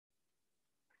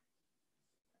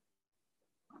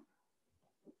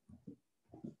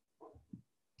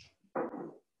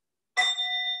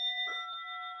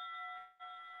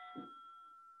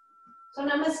So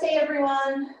namaste,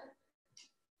 everyone.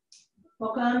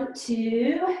 Welcome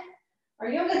to our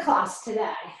yoga class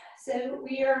today. So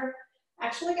we are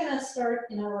actually going to start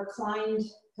in a reclined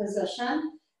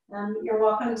position. You're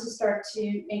welcome to start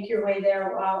to make your way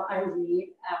there while I read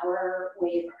our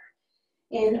waiver.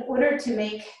 In order to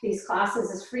make these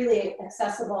classes as freely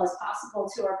accessible as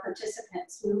possible to our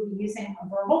participants, we will be using a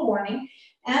verbal warning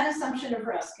and assumption of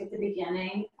risk at the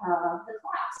beginning of the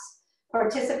class.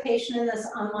 Participation in this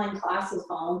online class is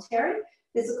voluntary.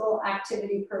 Physical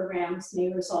activity programs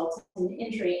may result in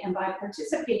injury, and by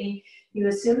participating, you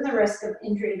assume the risk of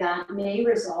injury that may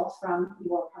result from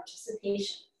your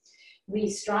participation. We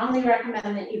strongly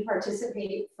recommend that you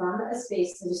participate from a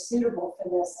space that is suitable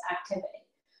for this activity.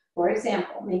 For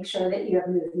example, make sure that you have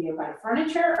moved nearby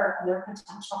furniture or other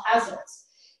potential hazards.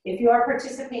 If you are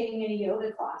participating in a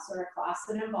yoga class or a class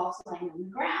that involves laying on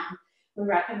the ground, we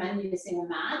recommend using a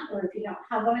mat, or if you don't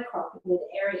have one, a carpeted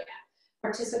area.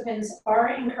 Participants are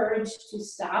encouraged to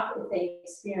stop if they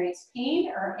experience pain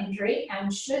or injury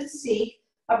and should seek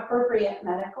appropriate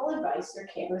medical advice or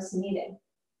care as needed.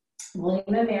 William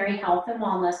 & Mary Health and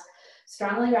Wellness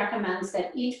strongly recommends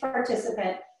that each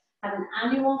participant have an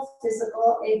annual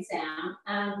physical exam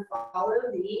and follow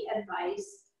the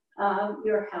advice of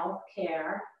your health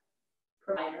care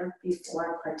provider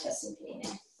before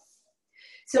participating.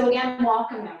 So again,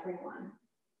 welcome everyone.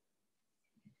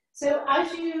 So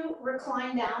as you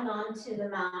recline down onto the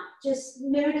mat, just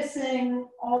noticing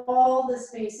all the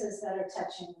spaces that are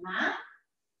touching the mat.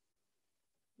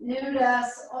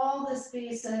 Notice all the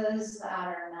spaces that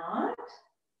are not.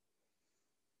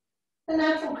 The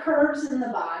natural curves in the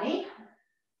body.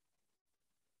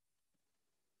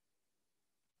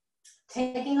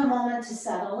 Taking a moment to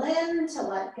settle in, to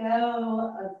let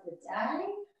go of the day.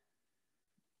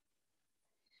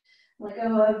 Let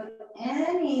go of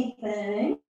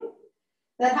anything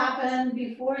that happened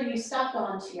before you stepped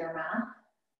onto your mat.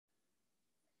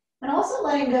 And also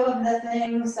letting go of the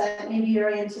things that maybe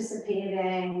you're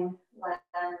anticipating when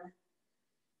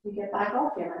you get back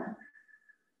off your mat.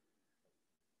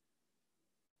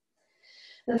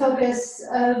 The focus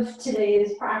of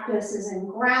today's practice is in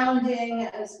grounding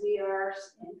as we are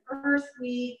in Earth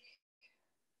Week.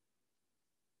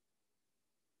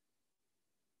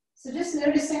 So just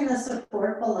noticing the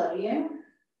support below you.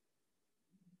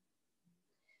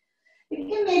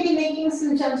 Begin maybe making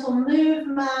some gentle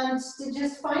movements to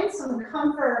just find some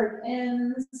comfort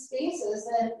in spaces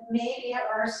that maybe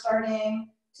are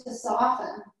starting to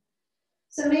soften.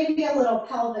 So maybe a little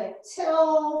pelvic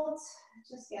tilt,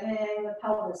 just getting the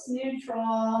pelvis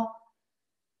neutral.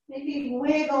 Maybe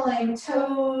wiggling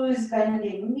toes,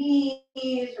 bending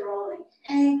knees, rolling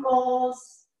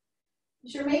ankles.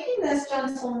 As you're making this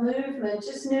gentle movement,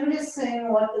 just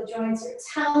noticing what the joints are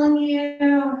telling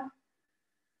you.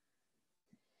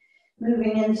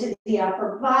 Moving into the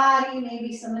upper body,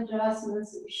 maybe some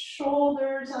adjustments of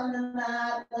shoulders on the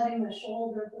mat, letting the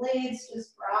shoulder blades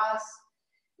just rest.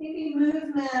 Maybe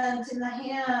movement in the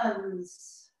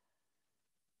hands,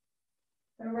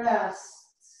 the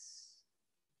wrists,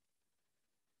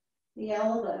 the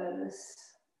elbows.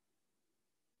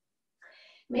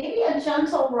 Maybe a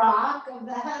gentle rock of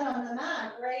the head on the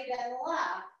mat, right and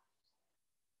left.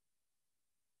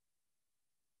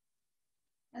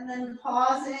 And then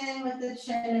pausing with the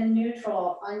chin in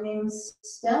neutral, finding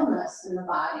stillness in the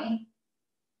body.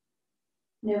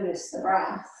 Notice the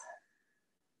breath.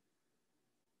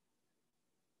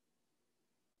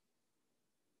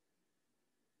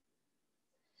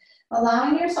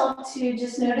 Allowing yourself to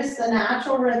just notice the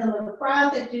natural rhythm of the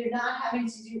breath that you're not having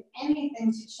to do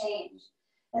anything to change.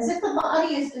 As if the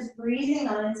body is just breathing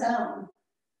on its own.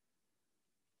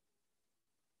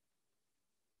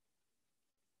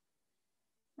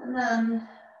 And then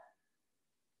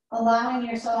allowing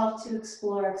yourself to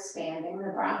explore expanding the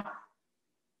breath.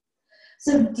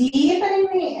 So deepening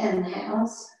the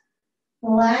inhales,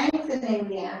 lengthening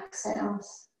the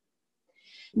exhales.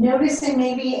 Noticing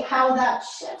maybe how that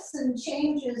shifts and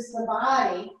changes the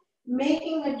body,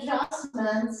 making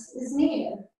adjustments is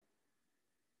needed.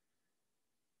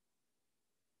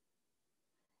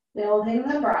 Building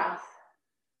the breath.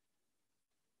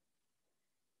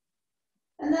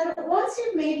 And then once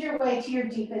you've made your way to your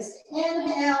deepest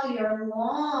inhale, your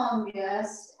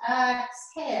longest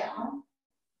exhale,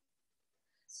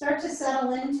 start to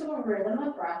settle into a rhythm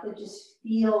of breath that just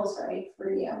feels right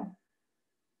for you.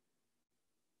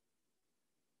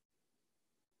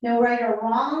 No right or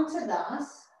wrong to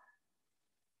this.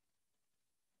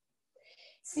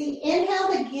 It's the inhale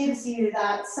that gives you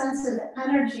that sense of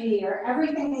energy or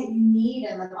everything that you need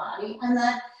in the body, and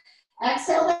that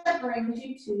Exhale, that brings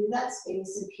you to that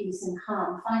space of peace and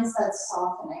calm, finds that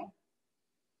softening.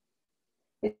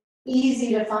 It's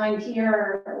easy to find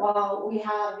here while we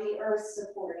have the earth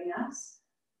supporting us.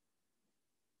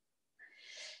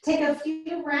 Take a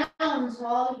few rounds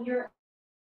while you're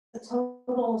the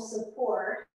total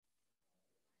support.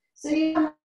 So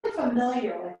you're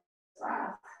familiar with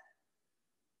breath.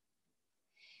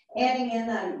 Adding in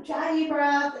that Ujjayi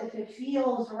breath if it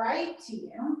feels right to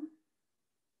you.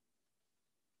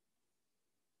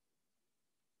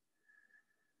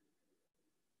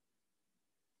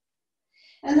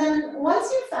 And then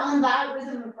once you've found that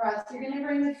rhythm of breath, you're going to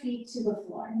bring the feet to the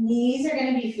floor. Knees are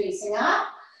going to be facing up.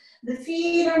 The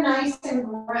feet are nice and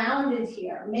grounded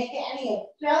here. Make any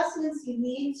adjustments you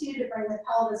need to bring the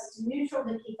pelvis to neutral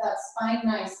to keep that spine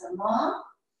nice and long.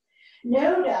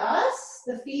 Notice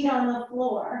the feet on the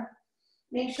floor.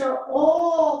 Make sure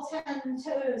all 10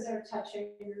 toes are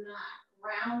touching the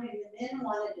mat, rounding them in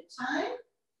one at a time.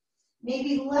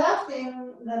 Maybe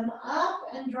lifting them up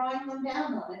and drawing them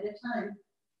down one at a time.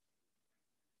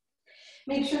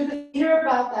 Make sure the feet are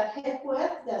about that hip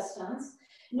width distance.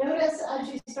 Notice as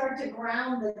you start to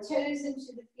ground the toes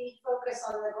into the feet, focus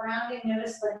on the grounding.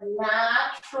 Notice the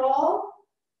natural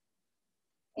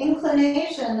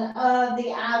inclination of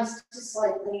the abs to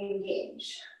slightly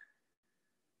engage.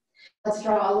 Let's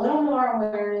draw a little more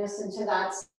awareness into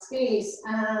that space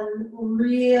and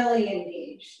really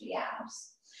engage the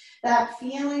abs. That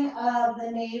feeling of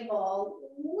the navel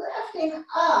lifting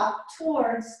up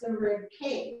towards the rib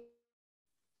cage.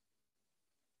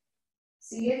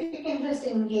 See if you can just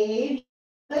engage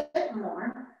a bit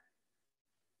more.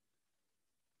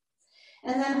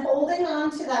 And then holding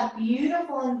on to that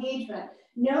beautiful engagement.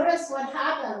 Notice what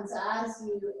happens as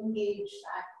you engage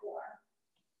that core.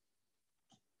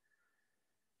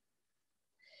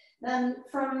 Then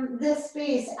from this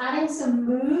space, adding some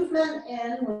movement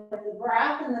in with the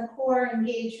breath and the core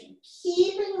engagement.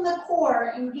 Keeping the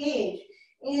core engaged.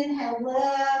 Inhale,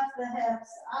 lift the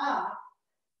hips up.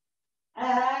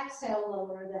 Exhale,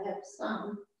 lower the hips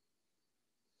down.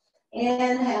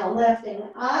 Inhale, lifting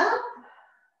up.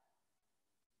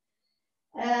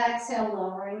 Exhale,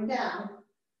 lowering down.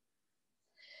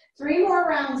 3 more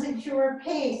rounds at your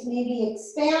pace, maybe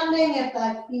expanding if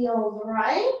that feels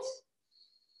right.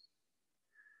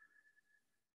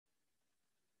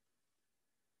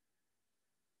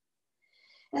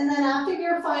 And then after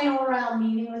your final round,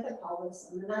 meeting with the pelvis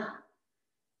on the mat.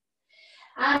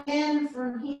 Add in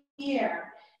from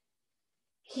here,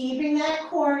 keeping that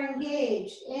core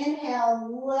engaged.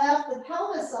 Inhale, lift the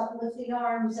pelvis up, lift the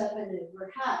arms up and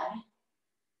overhead.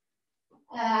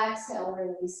 Exhale,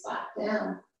 release back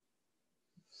down.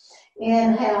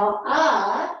 Inhale,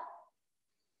 up.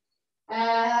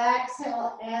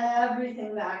 Exhale,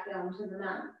 everything back down to the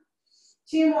mat.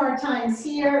 2 more times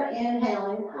here,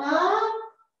 inhaling up.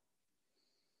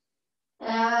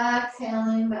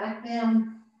 Exhaling back down.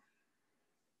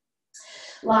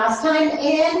 Last time,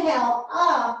 inhale,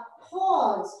 up,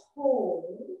 pause,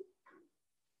 hold.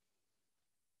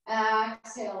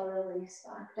 Exhale, release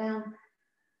back down.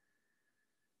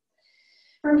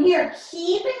 From here,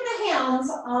 keeping the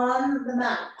hands on the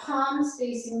mat, palms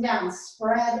facing down,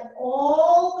 spread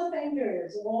all the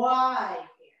fingers wide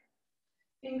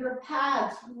here. Finger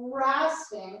pads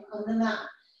resting on the mat.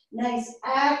 Nice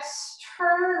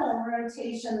external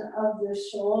rotation of the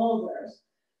shoulders.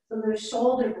 So the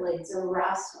shoulder blades are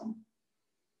resting.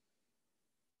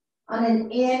 On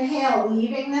an inhale,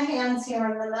 leaving the hands here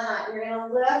on the mat, you're going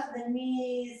to lift the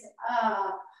knees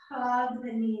up, hug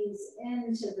the knees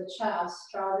into the chest,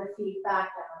 draw the feet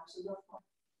back down to the floor.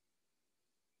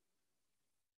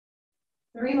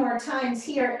 3 more times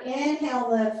here. Inhale,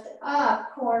 lift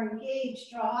up, core engage,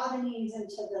 draw the knees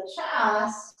into the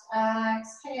chest.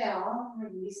 Exhale,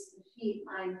 release the feet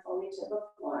mindfully to the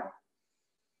floor.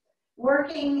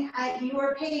 Working at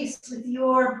your pace with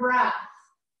your breath.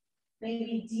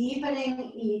 Maybe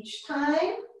deepening each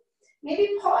time.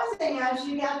 Maybe pausing as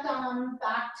you get down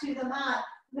back to the mat.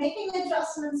 Making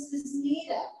adjustments as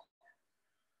needed.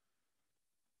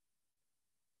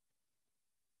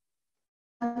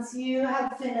 Once you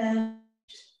have finished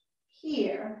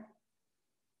here,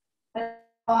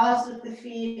 pause with the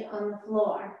feet on the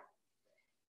floor.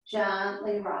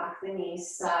 Gently rock the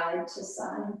knees side to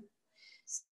side.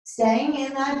 Staying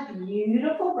in that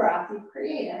beautiful breath you've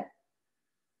created.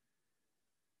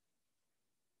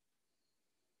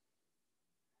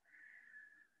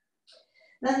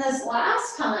 Then this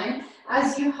last time,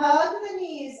 as you hug the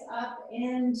knees up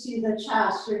into the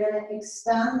chest, you're going to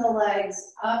extend the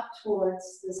legs up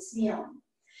towards the ceiling.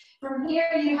 From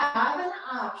here, you have an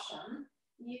option.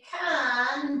 You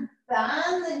can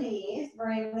bend the knees,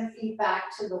 bring the feet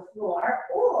back to the floor,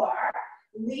 or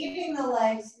leaving the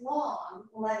legs long,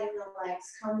 letting the legs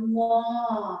come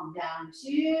long down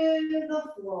to the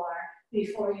floor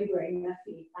before you bring the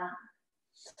feet back.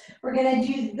 We're going to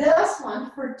do this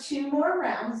one for 2 more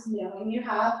rounds, knowing you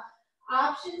have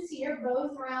options here.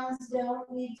 Both rounds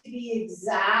don't need to be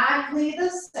exactly the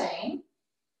same.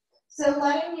 So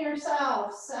letting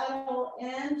yourself settle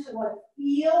into what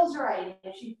feels right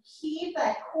as you keep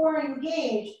that core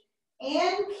engaged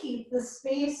and keep the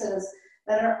spaces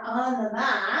that are on the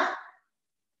mat,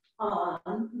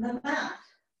 honoring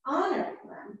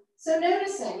them. So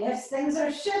noticing if things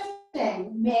are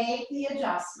shifting, make the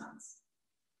adjustments.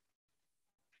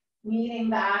 Meeting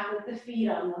back with the feet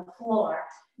on the floor.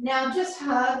 Now just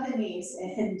hug the knees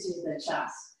into the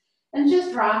chest and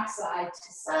just rock side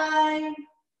to side.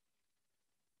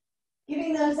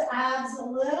 Giving those abs a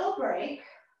little break.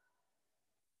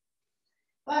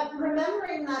 But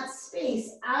remembering that space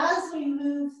as we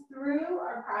move through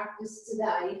our practice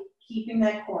today, keeping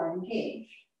that core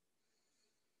engaged.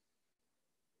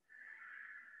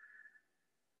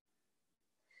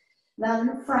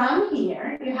 Then from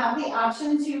here, you have the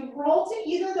option to roll to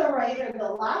either the right or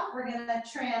the left. We're going to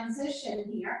transition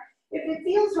here. If it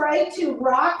feels right to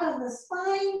rock on the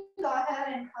spine, go ahead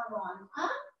and come on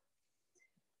up.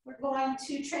 We're going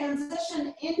to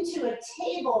transition into a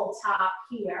tabletop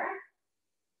here.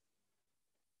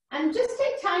 And just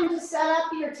take time to set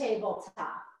up your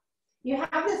tabletop. You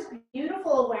have this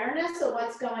beautiful awareness of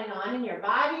what's going on in your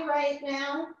body right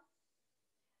now.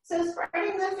 So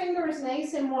spreading the fingers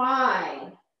nice and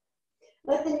wide.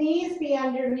 Let the knees be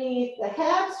underneath the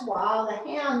hips while the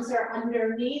hands are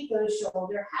underneath those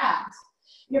shoulder pads.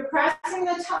 You're pressing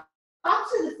the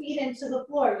tops of the feet into the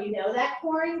floor. You know that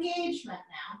core engagement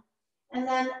now. And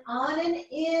then on an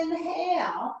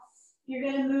inhale, you're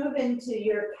going to move into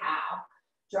your cow.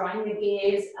 Drawing the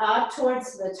gaze up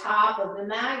towards the top of the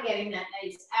mat, getting that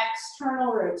nice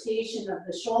external rotation of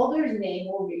the shoulders,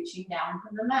 navel reaching down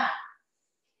from the mat.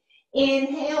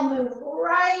 Inhale, move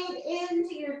right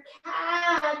into your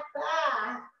cat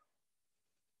back.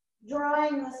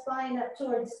 Drawing the spine up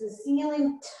towards the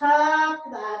ceiling, tuck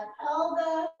that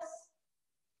pelvis.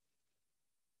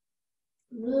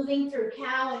 Moving through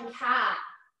cow and cat.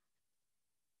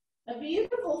 A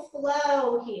beautiful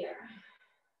flow here.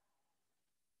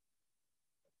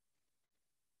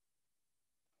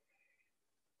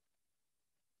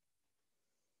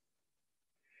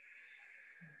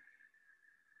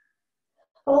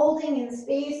 Holding in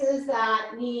spaces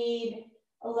that need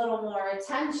a little more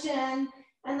attention,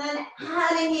 and then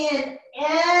adding in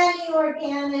any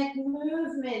organic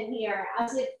movement here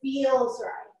as it feels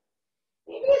right.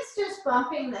 Maybe it's just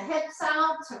bumping the hips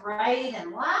out to right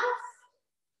and left.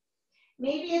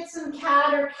 Maybe it's some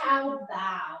cat or cow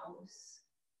bows.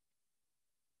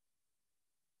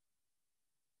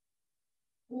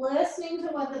 Listening to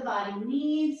what the body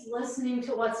needs, listening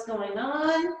to what's going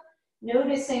on.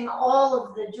 Noticing all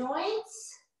of the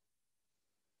joints,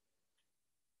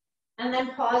 and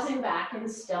then pausing back in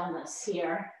stillness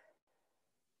here.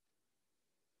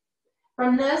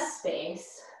 From this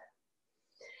space,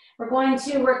 we're going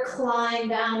to recline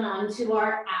down onto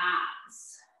our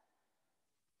abs.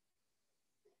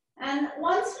 And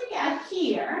once we get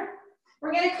here,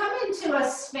 we're going to come into a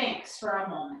sphinx for a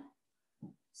moment.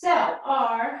 So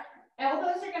our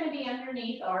elbows are going to be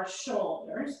underneath our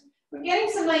shoulders. We're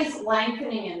getting some nice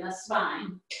lengthening in the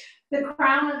spine. The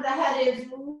crown of the head is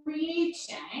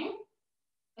reaching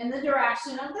in the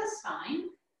direction of the spine.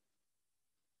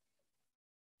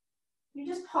 You're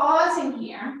just pausing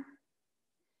here,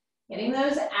 getting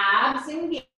those abs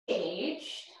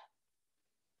engaged,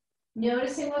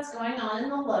 noticing what's going on in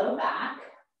the low back.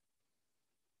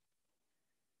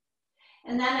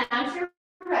 And then as you're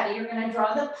ready, you're going to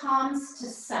draw the palms to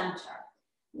center.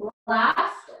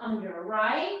 Left under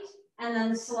right. And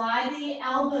then slide the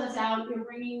elbows out. You're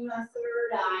bringing the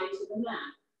third eye to the mat.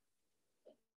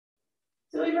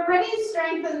 So we've already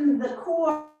strengthened the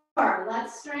core.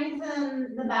 Let's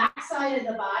strengthen the back side of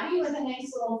the body with a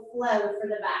nice little flow for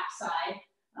the back side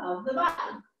of the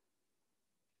body.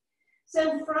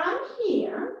 So from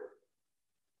here,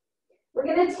 we're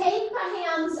going to take the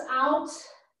hands out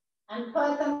and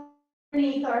put them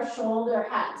underneath our shoulder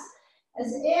heads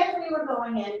as if we were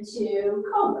going into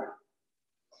cobra.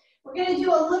 We're going to do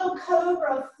a little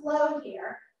cobra flow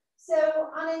here. So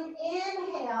on an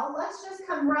inhale, let's just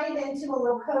come right into a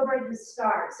little cobra to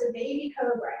start. So baby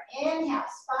cobra, inhale,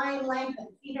 spine lengthen,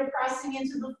 feet are pressing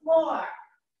into the floor.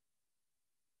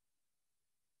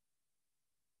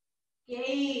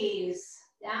 Gaze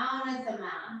down at the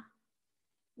mat.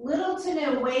 Little to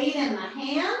no weight in the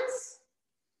hands.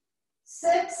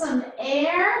 Sip some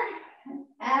air.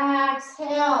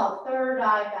 Exhale, third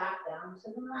eye back down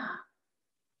to the mat.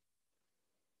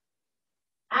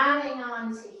 Adding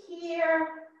on to here.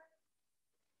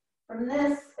 From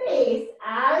this space,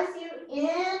 as you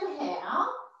inhale,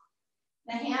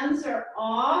 the hands are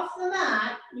off the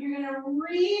mat. You're going to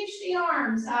reach the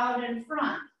arms out in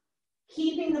front.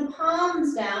 Keeping the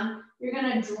palms down, you're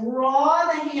going to draw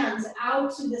the hands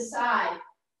out to the side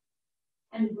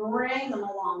and bring them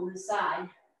along the side.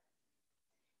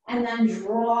 And then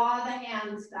draw the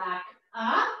hands back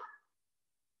up.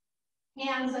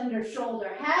 Hands under shoulder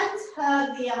heads.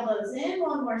 Hug the elbows in.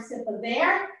 One more sip of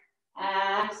air.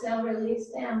 Exhale, release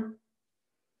down.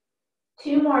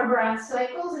 2 more breath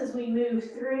cycles as we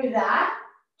move through that.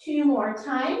 2 more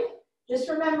times. Just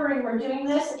remembering we're doing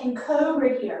this in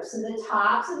cobra here. So the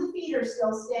tops of the feet are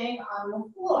still staying on the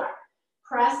floor.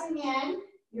 Pressing in.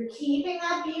 You're keeping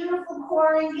that beautiful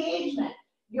core engagement.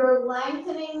 You're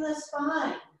lengthening the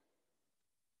spine.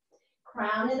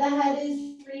 Crown of the head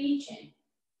is reaching.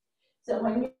 So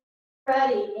when you're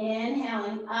ready,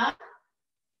 inhaling up,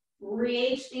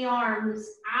 reach the arms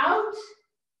out,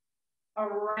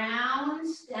 around,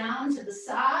 down to the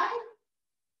side,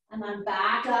 and then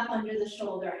back up under the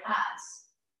shoulder pads.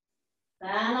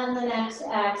 Then on the next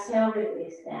exhale,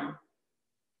 release down.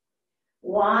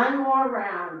 1 more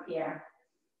round here.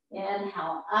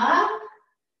 Inhale up,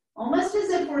 almost as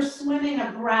if we're swimming a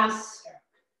breaststroke.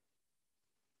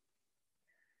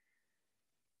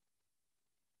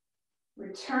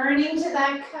 Returning to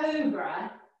that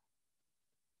cobra,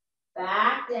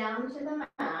 back down to the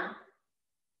mat,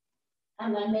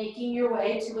 and then making your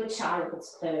way to a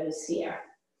child's pose here.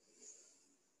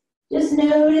 Just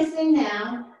noticing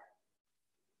now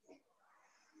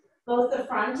both the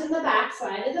front and the back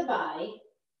side of the body.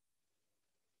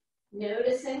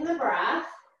 Noticing the breath.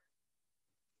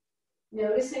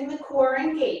 Noticing the core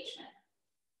engagement.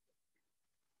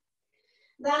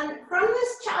 Then from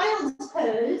this child's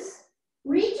pose,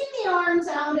 reaching the arms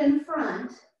out in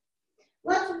front,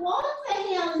 let's walk the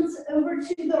hands over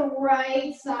to the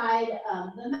right side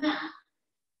of the mat,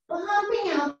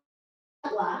 bumping out the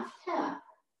left hip.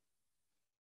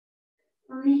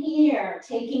 From here,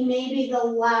 taking maybe the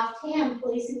left hand,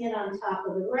 placing it on top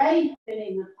of the right,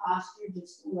 fitting the posture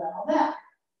just a little bit.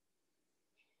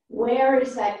 Where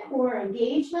is that core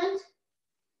engagement?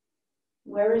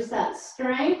 Where is that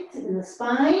strength in the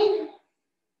spine?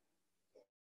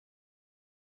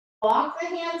 Walk the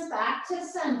hands back to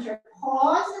center,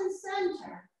 pause and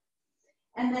center,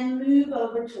 and then move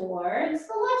over towards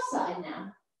the left side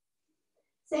now.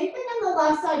 Same thing on the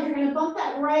left side, you're gonna bump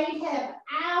that right hip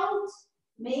out,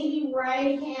 maybe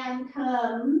right hand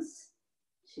comes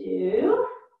to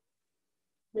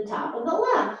the top of the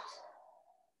left.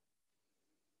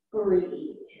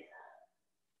 Breathe.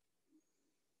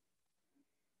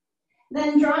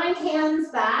 Then drawing hands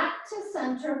back to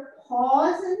center,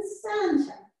 pause and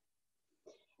center.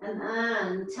 And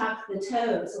then tuck the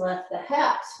toes, lift the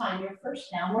hips, find your first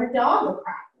downward dog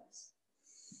practice.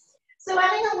 So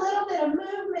adding a little bit of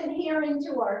movement here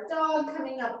into our dog,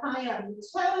 coming up high on the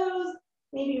toes,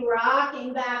 maybe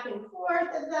rocking back and forth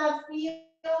if that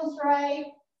feels right.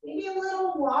 Maybe a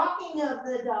little walking of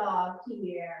the dog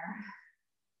here.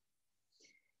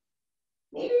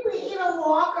 Maybe we even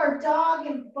walk our dog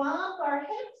and bump our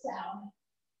hips out.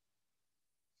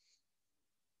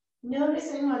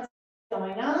 Noticing what's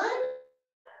going on.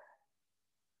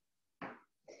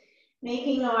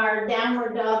 Making our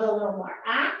downward dog a little more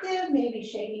active, maybe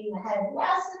shaking the head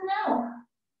yes and no.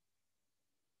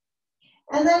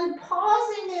 And then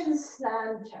pausing in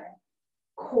center,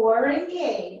 core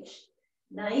engaged.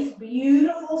 Nice,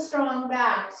 beautiful, strong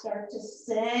back. Start to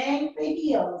sink the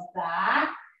heels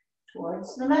back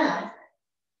towards the mat.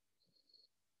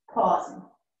 Pausing.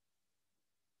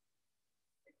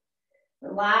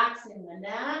 Relaxing the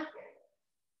neck.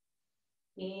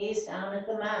 Gaze down at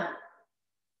the mat.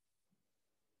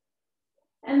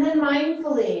 And then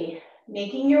mindfully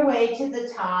making your way to the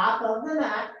top of the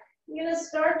mat. You're going to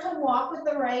start to walk with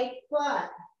the right foot.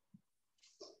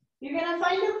 You're going to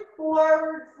find a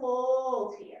forward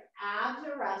fold here. Abs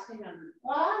are resting on the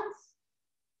quads.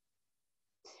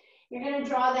 You're going to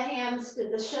draw the hands to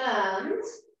the shins.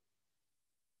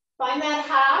 Find that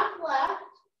half lift.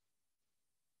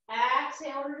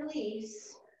 Exhale,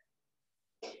 release.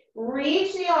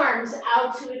 Reach the arms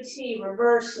out to a T,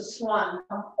 reverse the swan.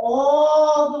 Come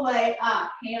all the way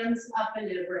up, hands up and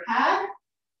overhead,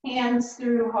 hands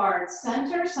through heart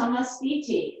center,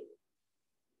 samasthiti.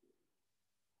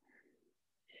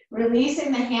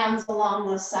 Releasing the hands along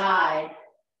the side.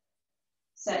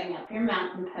 Setting up your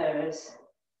mountain pose.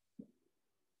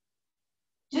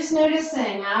 Just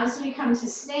noticing as we come to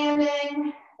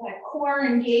standing, that core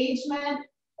engagement,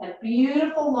 that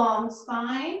beautiful long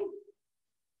spine.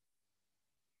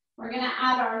 We're gonna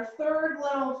add our third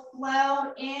little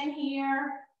flow in here.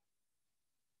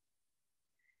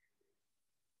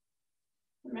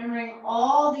 Remembering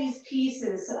all these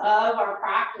pieces of our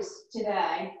practice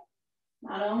today.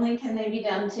 Not only can they be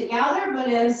done together, but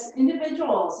as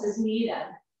individuals as needed.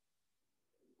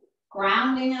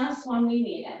 Grounding us when we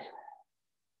need it.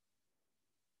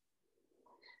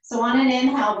 So on an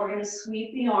inhale, we're going to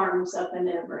sweep the arms up and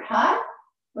overhead.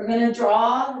 We're going to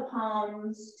draw the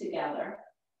palms together.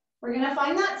 We're going to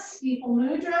find that steeple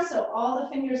mudra, so all the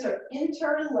fingers are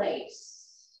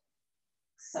interlaced,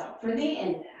 except for the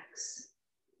index.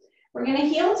 We're going to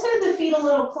heel to the feet a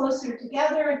little closer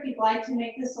together if you'd like to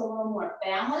make this a little more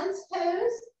balanced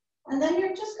pose. And then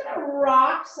you're just going to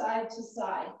rock side to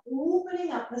side,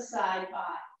 opening up the side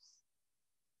body.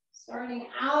 Starting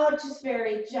out just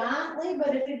very gently,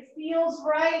 but if it feels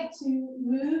right to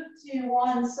move to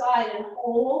one side and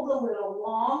hold a little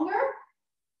longer,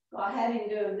 go ahead and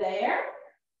go there.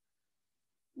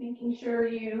 Making sure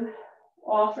you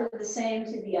offer the same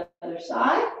to the other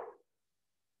side.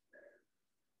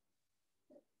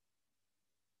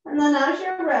 And then as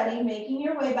you're ready, making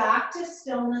your way back to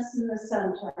stillness in the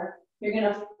center, you're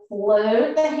going to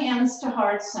float the hands to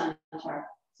heart center.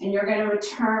 And you're going to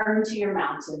return to your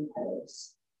mountain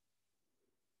pose.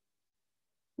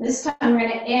 This time we're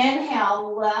going to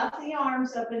inhale, lift the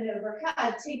arms up and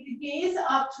overhead. Take the gaze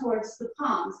up towards the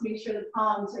palms. Make sure the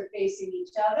palms are facing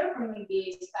each other. Bring the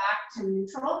gaze back to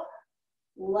neutral.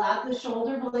 Let the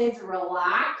shoulder blades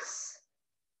relax.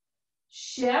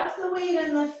 Shift the weight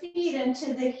in the feet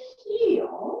into the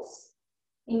heels.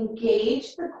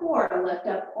 Engage the core. Lift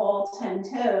up all 10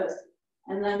 toes.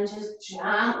 And then just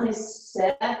gently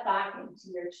sit back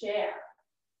into your chair.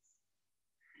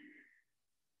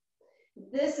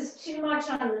 If this is too much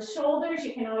on the shoulders,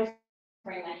 you can always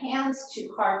bring the hands to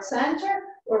heart center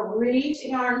or reach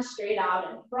the arms straight out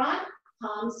in front,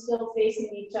 palms still facing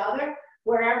each other.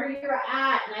 Wherever you're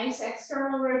at, nice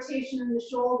external rotation in the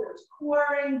shoulders,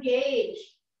 core engaged.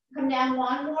 Come down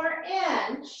one more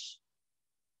inch.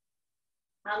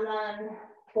 And then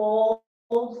fold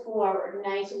forward,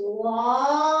 nice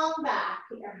long back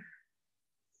here.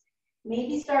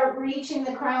 Maybe start reaching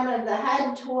the crown of the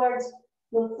head towards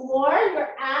the floor.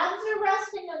 Your abs are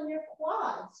resting on your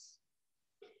quads.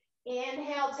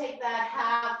 Inhale, take that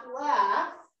half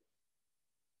lift.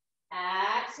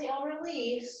 Exhale,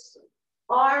 release.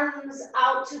 Arms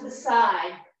out to the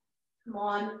side. Come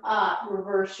on up,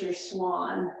 reverse your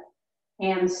swan.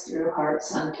 Hands through heart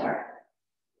center.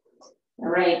 All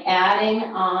right, adding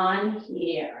on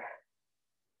here.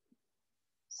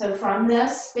 So from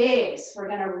this space, we're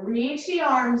going to reach the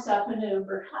arms up and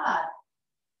overhead.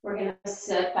 We're going to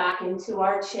sit back into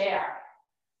our chair.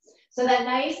 So that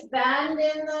nice bend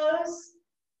in those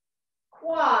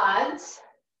quads,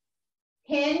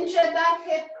 hinge at that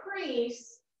hip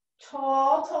crease,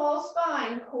 tall, tall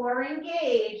spine, core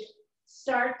engaged.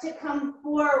 Start to come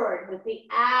forward with the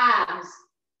abs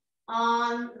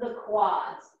on the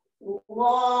quads.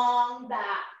 Long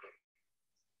back,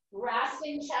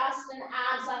 resting chest and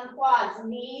abs on quads,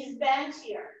 knees bent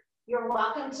here. You're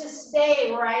welcome to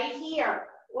stay right here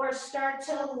or start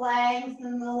to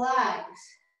lengthen the legs.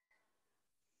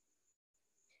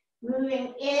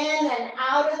 Moving in and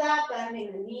out of that,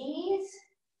 bending the knees.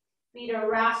 Feet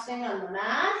are resting on the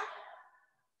mat.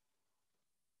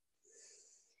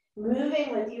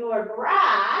 Moving with your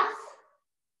breath.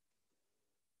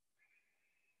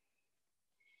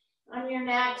 On your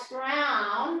next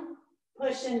round,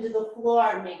 push into the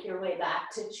floor, make your way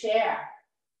back to chair.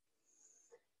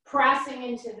 Pressing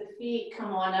into the feet,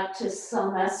 come on up to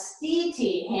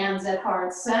Samastiti, hands at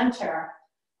heart center,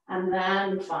 and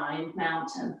then find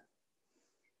mountain.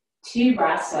 2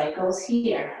 breath cycles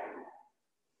here.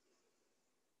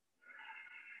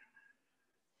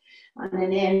 On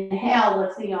an inhale,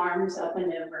 lift the arms up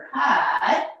and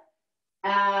overhead.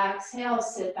 Exhale,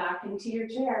 sit back into your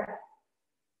chair.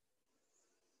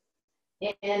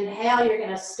 Inhale, you're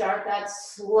going to start that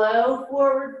slow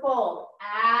forward fold.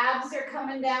 Abs are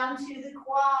coming down to the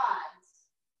quads.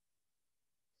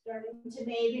 Starting to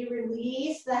maybe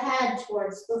release the head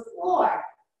towards the floor.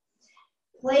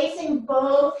 Placing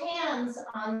both hands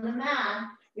on the mat,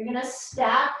 you're going to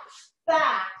step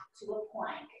back to a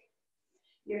plank.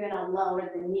 You're going to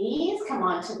lower the knees, come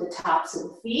onto the tops of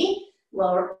the feet,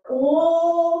 lower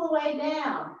all the way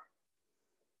down.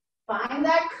 Find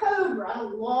that cobra,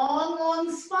 long,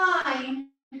 long spine.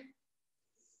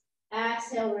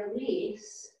 Exhale,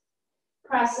 release.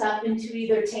 Press up into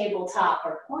either tabletop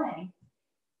or plank.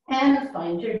 And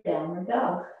find your downward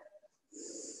dog.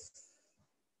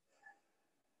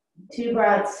 2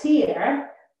 breaths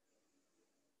here.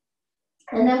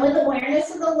 And then with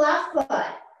awareness of the left foot,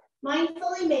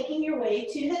 mindfully making your way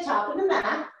to the top of the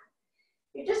mat.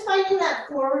 You're just finding that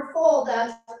forward fold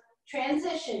as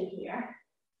transition here.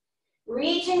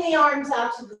 Reaching the arms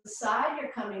out to the side,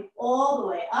 you're coming all the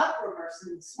way up,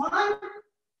 reversing the swan.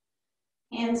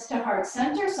 Hands to heart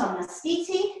center,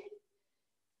 Samastiti.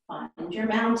 Find your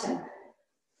mountain.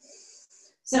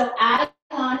 So adding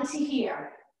on to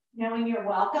here, knowing you're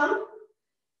welcome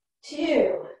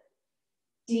to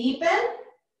deepen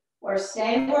or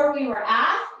stay where we were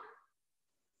at.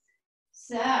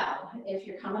 So if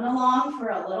you're coming along for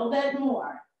a little bit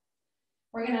more,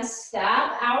 we're gonna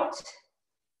step out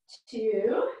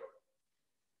to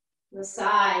the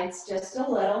sides just a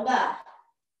little bit.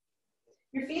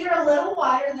 Your feet are a little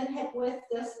wider than hip width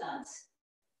distance.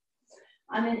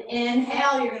 On an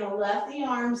inhale, you're gonna lift the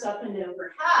arms up and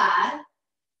overhead.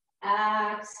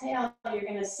 Exhale, you're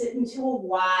gonna sit into a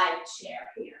wide chair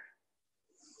here.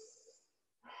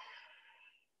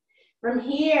 From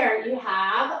here, you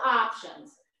have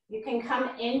options. You can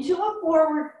come into a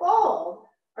forward fold,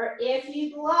 or if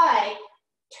you'd like,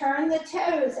 turn the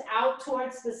toes out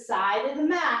towards the side of the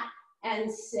mat and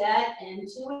sit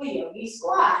into a yogi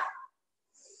squat.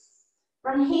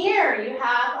 From here, you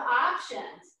have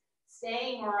options.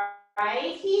 Staying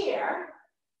right here,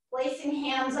 placing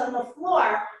hands on the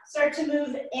floor, start to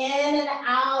move in and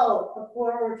out of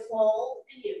forward fold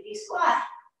and yogi squat.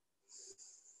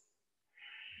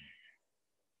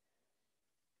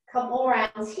 Couple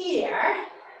rounds here.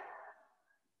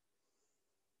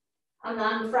 And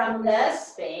then from this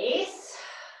space,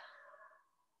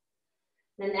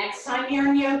 the next time you're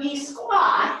in yogi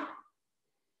squat,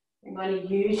 you're going to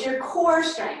use your core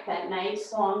strength, that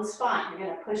nice long spine. You're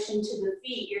going to push into the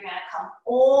feet. You're going to come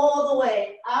all the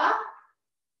way up,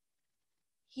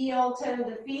 heel toe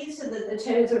the feet so that the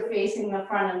toes are facing the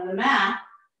front of the mat,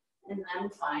 and then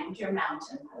find your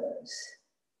mountain pose.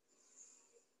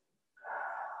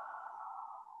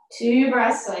 2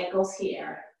 breath cycles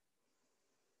here.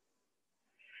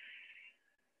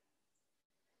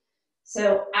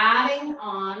 So adding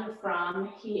on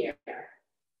from here.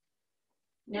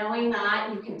 Knowing that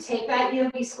you can take that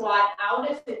yogi squat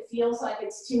out if it feels like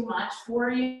it's too much for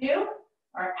you,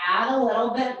 or add a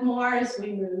little bit more as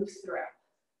we move through.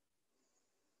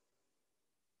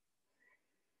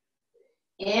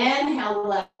 Inhale,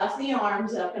 lift the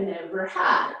arms up and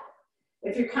overhead.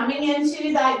 If you're coming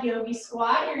into that yogi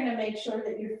squat, you're gonna make sure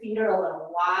that your feet are a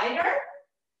little wider.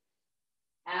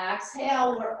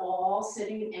 Exhale, we're all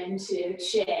sitting into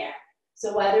chair.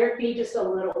 So whether it be just a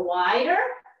little wider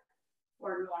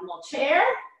or normal chair,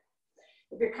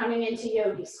 if you're coming into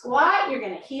yogi squat, you're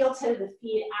gonna heel toe the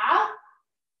feet out.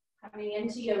 Coming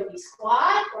into yogi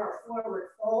squat or forward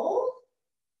fold.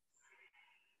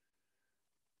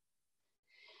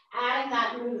 Adding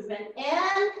that movement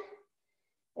in,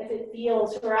 if it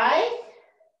feels right.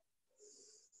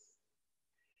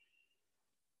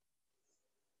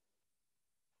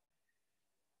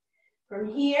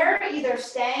 From here, either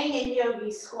staying in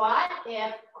yogi squat.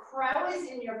 If crow is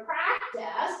in your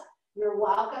practice, you're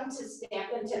welcome to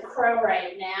step into crow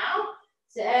right now.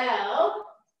 So,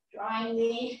 drawing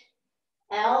the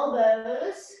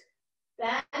elbows,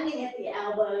 bending at the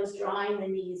elbows, drawing the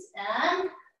knees in.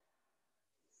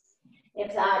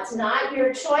 If that's not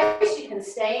your choice, you can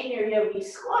stay in your yogi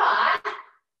squat.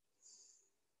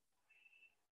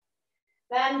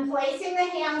 Then placing the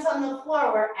hands on the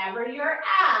floor wherever you're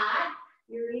at,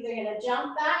 you're either going to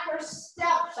jump back or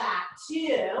step back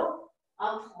to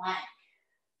a plank.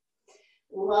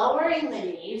 Lowering the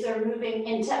knees or moving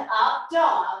into up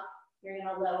dog. You're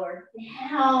going to lower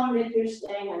down if you're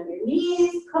staying on your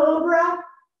knees, cobra.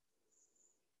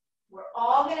 We're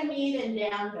all going to meet in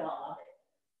down dog.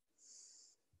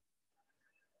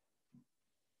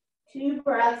 2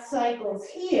 breath cycles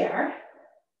here.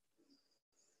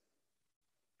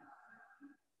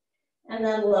 And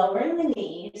then lowering the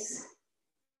knees,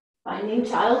 finding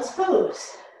child's pose.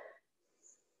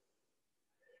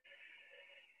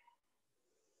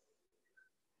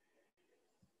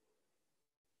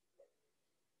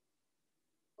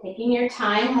 Taking your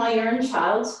time while you're in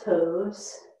child's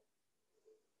pose.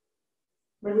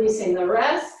 Releasing the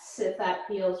wrists if that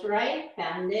feels right,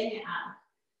 bending out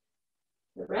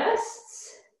the wrists,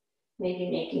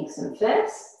 maybe making some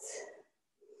fists.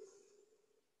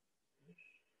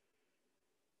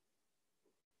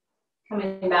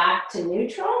 Coming back to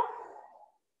neutral.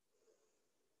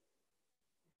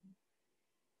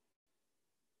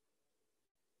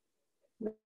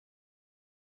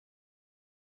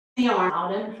 the arm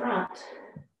out in front.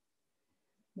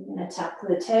 You're going to tuck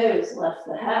the toes, lift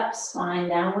the hips, spine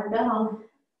downward dog.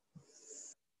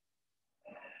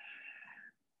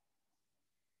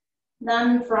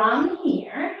 Then from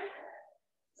here,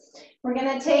 we're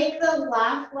going to take the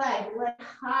left leg, lift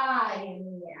high in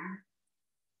the air.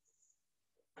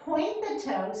 Point the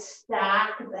toes,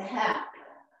 stack the hip.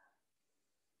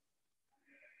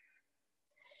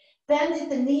 Bend at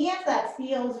the knee if that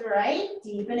feels right,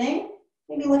 deepening,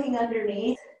 maybe looking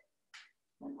underneath.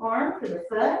 An arm for the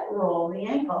foot, roll the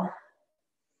ankle.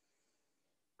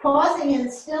 Pausing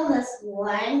in stillness,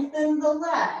 lengthen the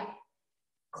leg,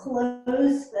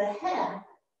 close the hip,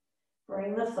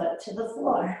 bring the foot to the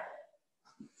floor.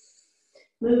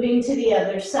 Moving to the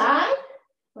other side,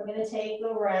 we're going to take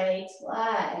the right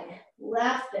leg,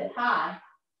 lift it high,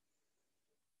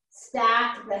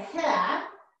 stack the hip,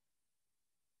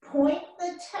 point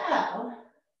the toe,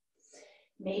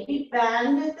 maybe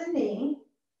bend at the knee,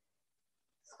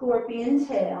 scorpion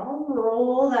tail,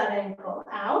 roll that ankle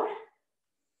out.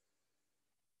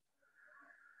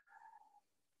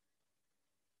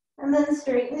 And then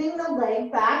straightening the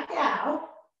leg back out,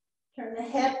 turn the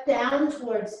hip down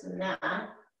towards the mat,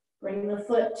 bring the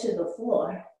foot to the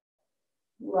floor,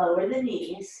 lower the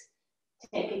knees,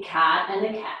 take a cat and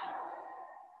a cow.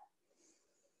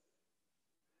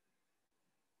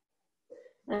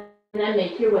 And then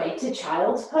make your way to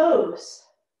child's pose.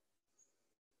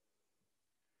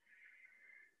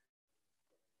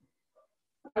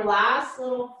 Our last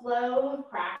little flow of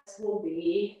practice will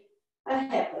be a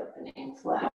hip opening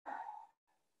flow.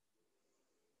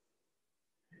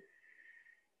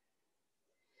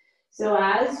 So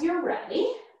as you're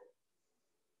ready,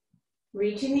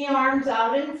 reaching the arms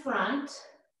out in front,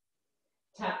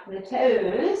 tuck the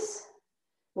toes,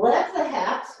 lift the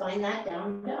hips, find that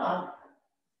down dog.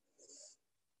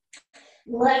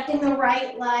 Lifting the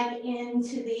right leg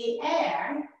into the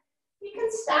air. You can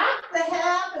stack the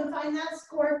hip and find that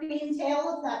scorpion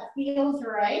tail if that feels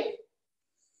right.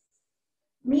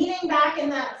 Meeting back in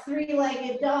that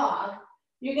three-legged dog,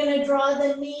 you're going to draw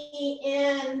the knee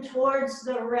in towards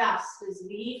the wrist as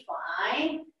we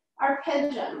find our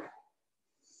pigeon.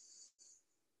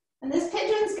 And this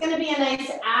pigeon's going to be a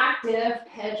nice active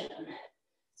pigeon.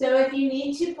 So if you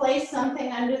need to place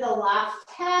something under the left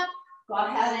hip, go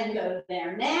ahead and go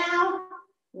there now.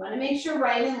 You want to make sure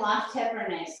right and left hip are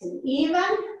nice and even.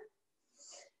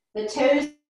 The toes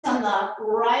on the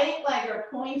right leg are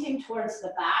pointing towards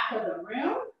the back of the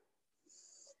room.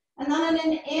 And then on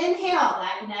an inhale,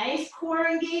 that nice core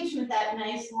engagement, that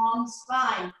nice long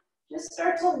spine, just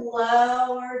start to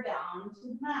lower down to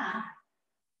the mat.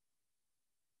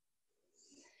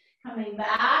 Coming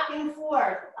back and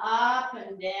forth, up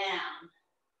and down.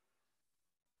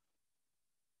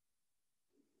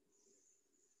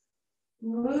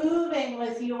 Moving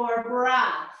with your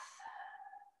breath.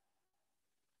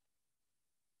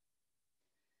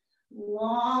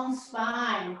 Long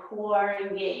spine, core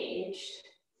engaged.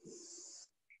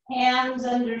 Hands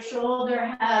under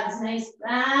shoulder heads, nice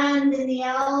bend in the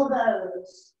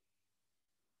elbows.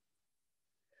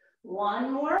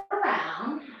 One more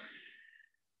round.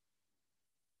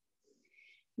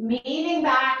 Meeting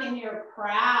back in your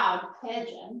proud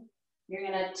pigeon. You're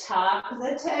going to tuck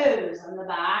the toes on the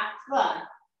back foot.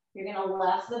 You're going to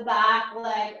lift the back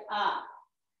leg up.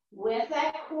 With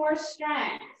that core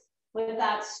strength, with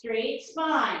that straight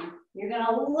spine, you're going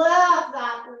to lift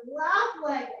that left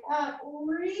leg up,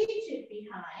 reach it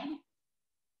behind.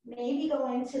 Maybe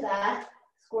go into that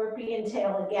scorpion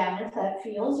tail again if that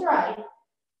feels right.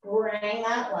 Bring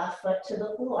that left foot to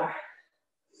the floor.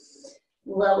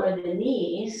 Lower the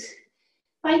knees.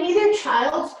 Find either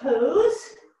child's pose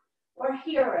or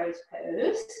hero's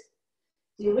pose.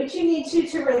 Do what you need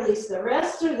to release the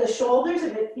wrists or the shoulders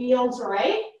if it feels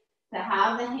right. To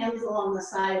have the hands along the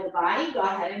side of the body, go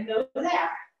ahead and go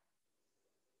there.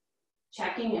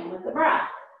 Checking in with the breath.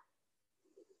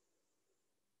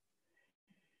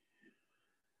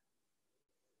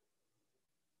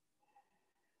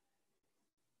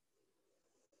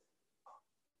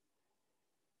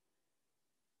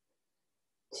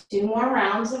 Two more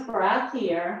rounds of breath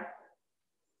here.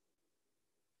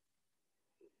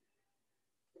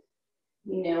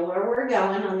 You know where we're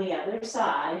going on the other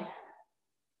side.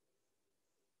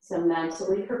 So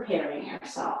mentally preparing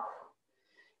yourself.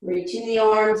 Reaching the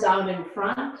arms out in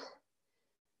front.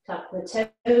 Tuck the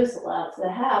toes, lift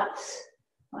the hips.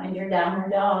 Find your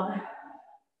downward dog.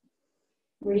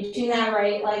 Reaching that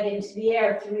right leg into the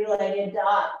air, three-legged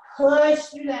dog. Push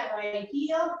through that right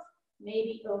heel.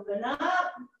 Maybe open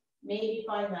up. Maybe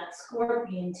find that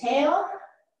scorpion tail.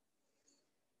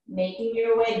 Making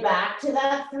your way back to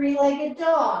that three-legged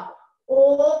dog.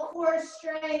 Full core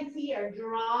strength here.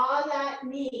 Draw that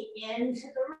knee into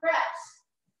the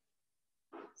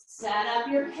wrist. Set up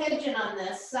your pigeon on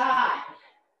this side.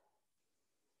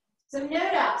 So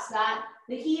notice that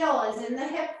the heel is in the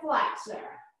hip flexor.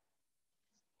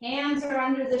 Hands are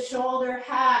under the shoulder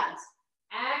heads.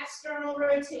 External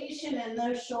rotation in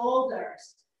those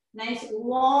shoulders. Nice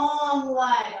long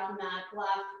leg on that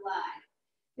left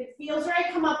leg. If it feels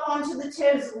right, come up onto the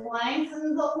toes.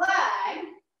 Lengthen the leg.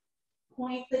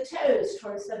 Point the toes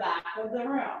towards the back of the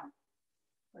room.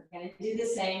 We're going to do the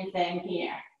same thing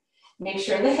here. Make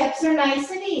sure the hips are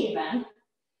nice and even.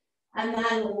 And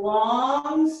then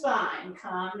long spine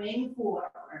coming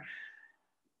forward.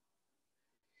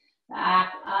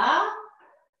 Back up.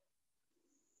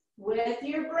 With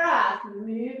your breath,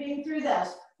 moving through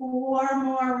this. 4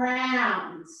 more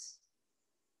rounds.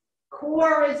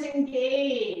 Core is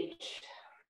engaged.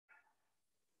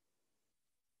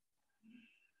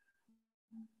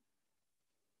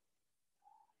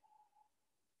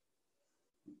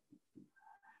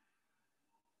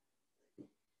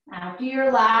 After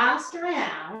your last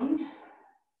round,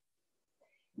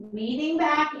 meeting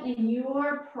back in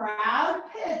your proud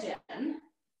pigeon,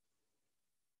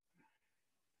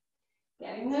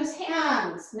 getting those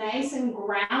hands nice and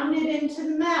grounded into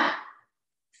the mat.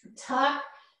 Tuck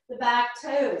the back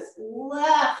toes,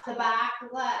 lift the back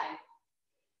leg.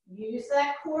 Use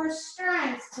that core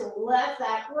strength to lift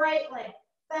that right leg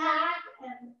back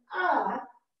and up.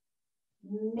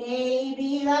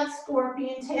 Maybe that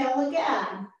scorpion tail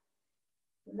again.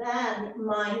 Then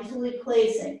mindfully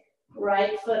placing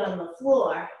right foot on the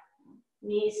floor,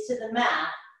 knees to the mat.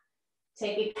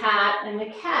 Take a cat and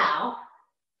a cow.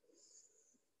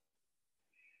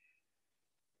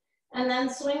 And then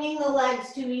swinging the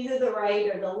legs to either the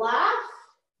right or the left.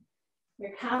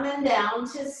 You're coming down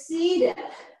to seated.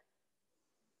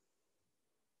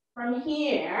 From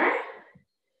here,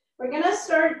 we're going to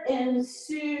start in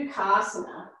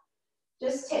Sukhasana.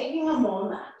 Just taking a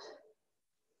moment.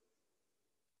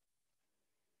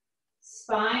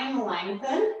 Spine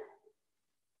lengthen.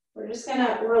 We're just going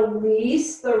to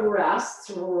release the wrists,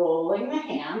 rolling the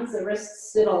hands. The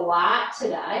wrists did a lot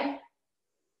today.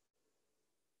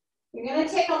 You're going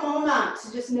to take a moment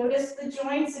to just notice the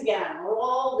joints again.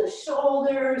 Roll the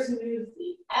shoulders, move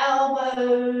the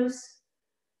elbows.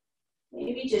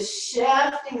 Maybe just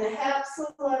shifting the hips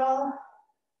a little.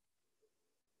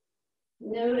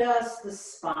 Notice the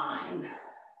spine.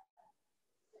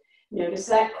 Notice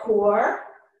that core,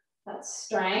 that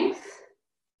strength.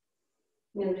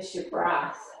 Notice your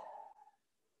breath.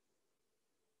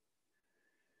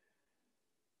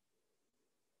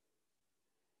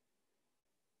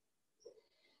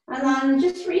 And then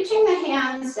just reaching the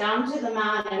hands down to the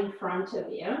mat in front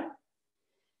of you.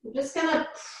 You're just going to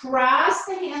press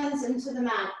the hands into the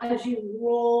mat as you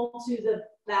roll to the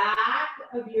back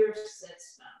of your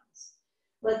sits bones.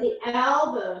 Let the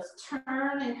elbows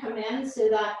turn and come in so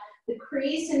that the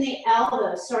crease in the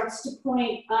elbow starts to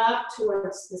point up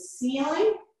towards the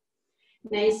ceiling.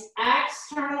 Nice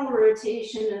external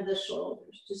rotation of the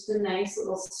shoulders. Just a nice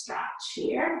little stretch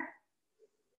here.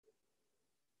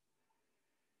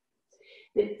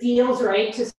 It feels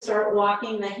right to start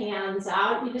walking the hands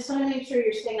out. You just want to make sure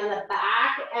you're staying on the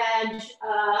back edge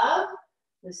of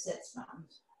the sits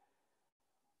bones.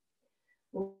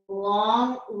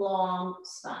 Long, long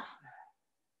spine.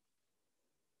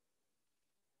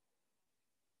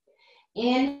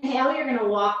 Inhale, you're going to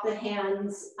walk the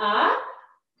hands up,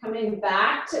 coming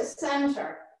back to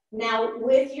center. Now,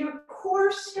 with your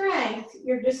core strength,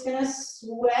 you're just going to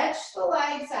switch the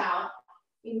legs out.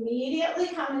 Immediately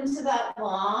come into that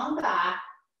long back.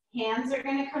 Hands are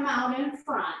going to come out in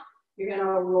front. You're going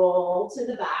to roll to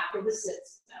the back of the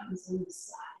sits bones on the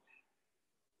side.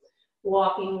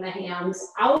 Walking the hands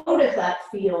out if that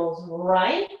feels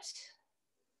right.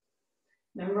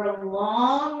 Remember,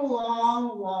 long,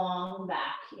 long, long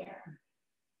back here.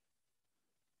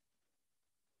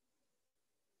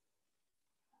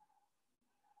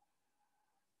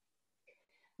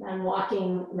 Then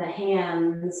walking the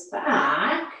hands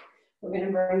back, we're going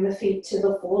to bring the feet to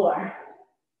the floor.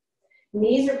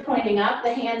 Knees are pointing up,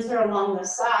 the hands are along the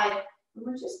side, and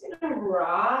we're just going to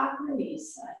rock the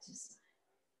knees side to side.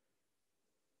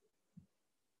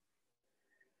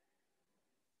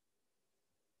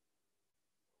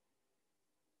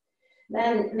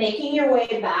 Then making your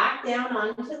way back down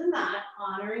onto the mat,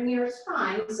 honoring your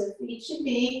spine, so feet should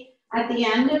be at the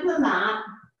end of the mat,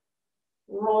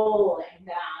 rolling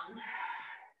down.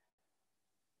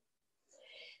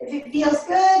 If it feels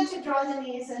good to draw the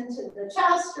knees into the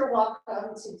chest, you're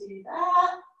welcome to do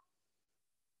that.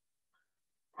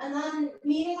 And then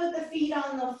meeting with the feet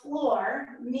on the floor,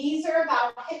 knees are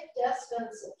about hip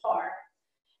distance apart.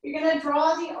 You're going to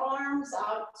draw the arms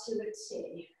out to the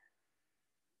T.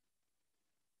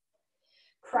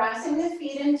 Pressing the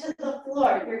feet into the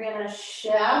floor, you're going to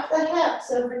shift the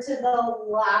hips over to the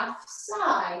left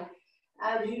side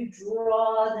as you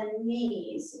draw the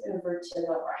knees over to the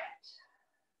right.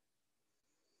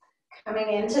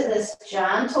 Coming into this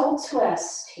gentle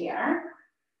twist here.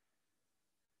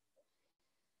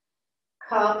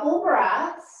 Couple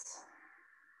breaths.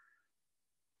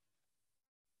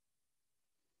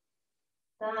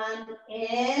 Then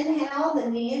inhale the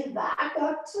knees back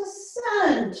up to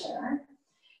center.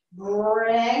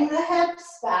 Bring the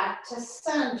hips back to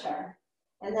center.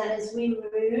 And then as we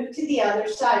move to the other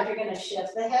side, you're going to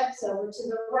shift the hips over to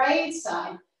the right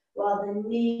side while the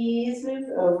knees move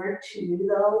over to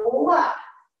the left.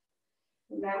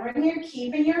 Remembering you're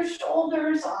keeping your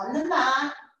shoulders on the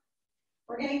mat.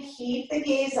 We're going to keep the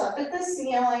gaze up at the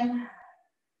ceiling.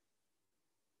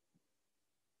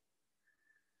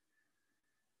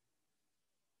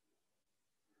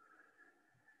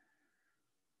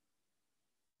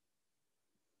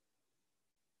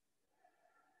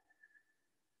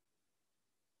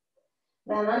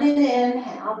 Then on an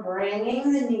inhale,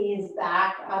 bringing the knees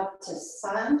back up to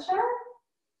center.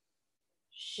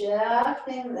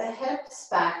 Shifting the hips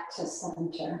back to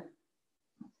center.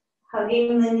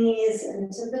 Hugging the knees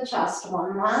into the chest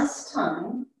one last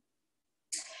time.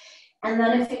 And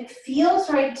then if it feels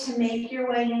right to make your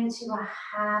way into a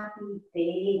happy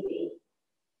baby.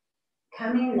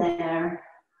 Coming there.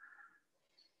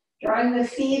 Drawing the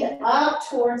feet up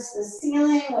towards the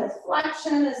ceiling with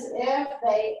flexion as if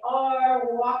they are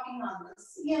walking on the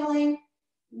ceiling.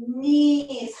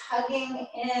 Knees hugging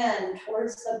in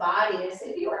towards the body as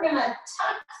if you were going to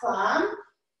tuck them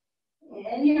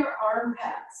in your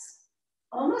armpits.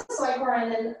 Almost like we're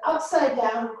in an upside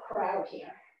down crow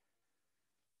here.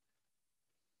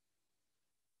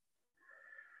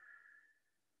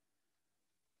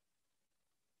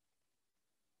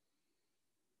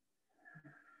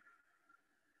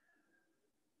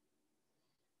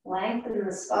 Lengthen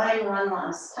the spine one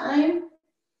last time.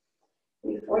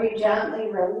 Before you gently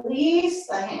release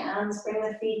the hands, bring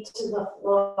the feet to the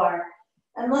floor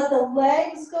and let the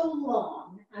legs go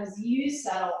long as you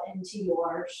settle into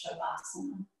your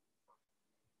Shavasana.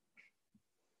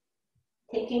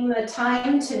 Taking the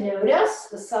time to notice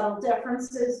the subtle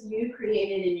differences you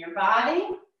created in your body.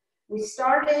 We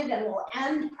started and will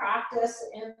end practice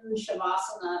in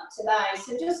Shavasana today,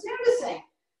 so just noticing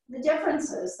the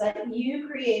differences that you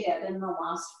created in the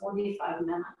last 45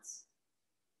 minutes.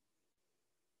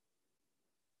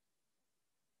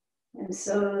 I'm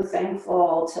so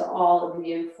thankful to all of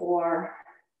you for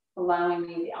allowing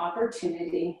me the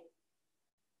opportunity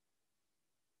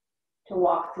to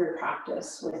walk through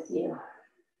practice with you.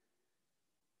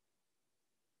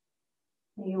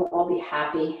 May you all be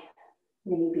happy.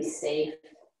 May you be safe.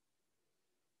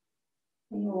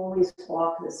 May you always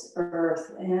walk this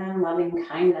earth in loving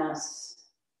kindness,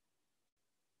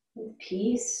 with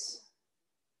peace,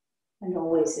 and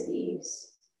always at ease.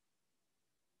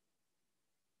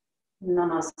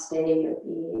 Namaste,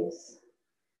 yogis.